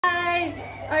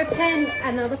open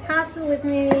another parcel with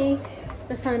me.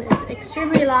 This one is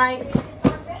extremely light.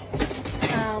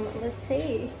 Let's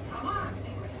see.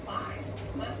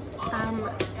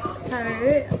 So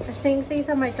I think these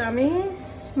are my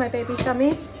gummies, my baby's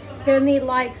gummies. He only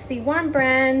likes the one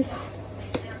brand,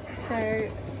 so,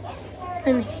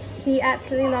 and he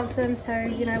absolutely loves them, so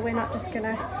you know, we're not just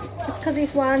gonna, just because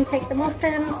he's one, take them off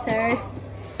him. So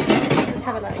let's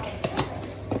have a look.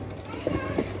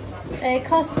 It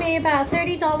cost me about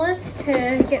 $30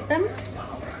 to get them,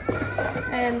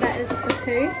 and that is for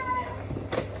two.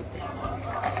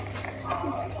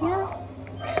 Here.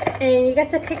 And you get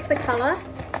to pick the color,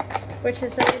 which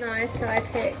is really nice. So I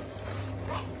picked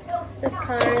this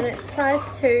color, and it's size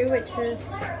 2, which is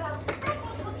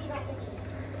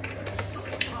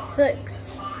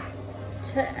 6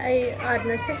 to 8, I don't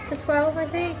know, 6 to 12 I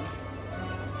think.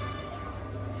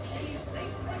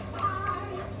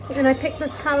 And I picked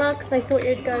this color because I thought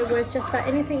you'd go with just about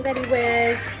anything that he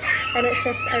wears, and it's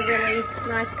just a really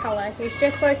nice color. He's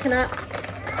just woken up,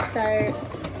 so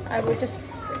I will just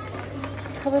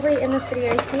probably end this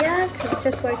video here because he's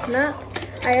just woken up.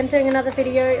 I am doing another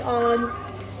video on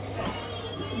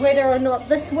whether or not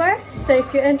this works, so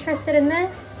if you're interested in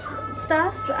this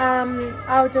stuff,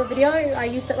 I'll do a video. I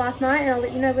used it last night and I'll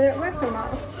let you know whether it worked or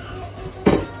not.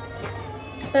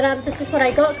 But this is what I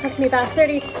got. It cost me about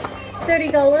 $30.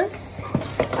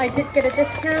 I did get a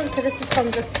discount, so this is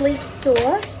from the Sleep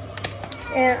store,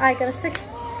 and I got a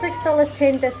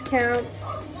 $6.10 discount,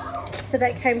 so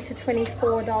that came to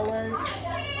 $24.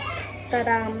 But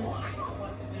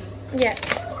yeah,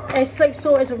 a Sleep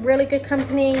store is a really good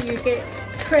company. You get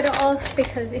credit off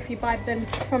because if you buy them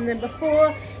from them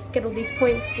before, get all these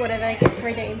points, whatever, get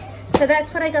redeemed. So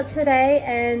that's what I got today,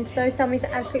 and those dummies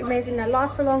are absolutely amazing. They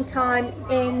last a long time,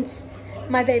 and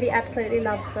my baby absolutely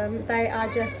loves them. They are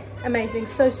just amazing,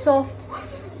 so soft.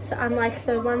 So unlike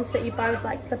the ones that you buy with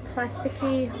like the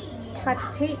plasticky type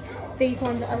of teeth, these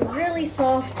ones are really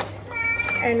soft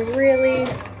and really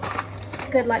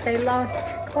good. Like, they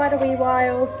last quite a wee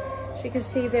while. As you can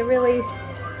see, they're really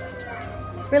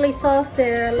soft.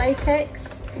 They're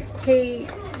latex.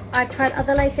 I've tried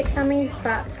other latex dummies,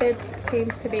 but Fibs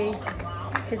seems to be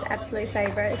his absolute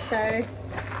favorite. So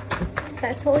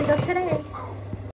that's all we got today.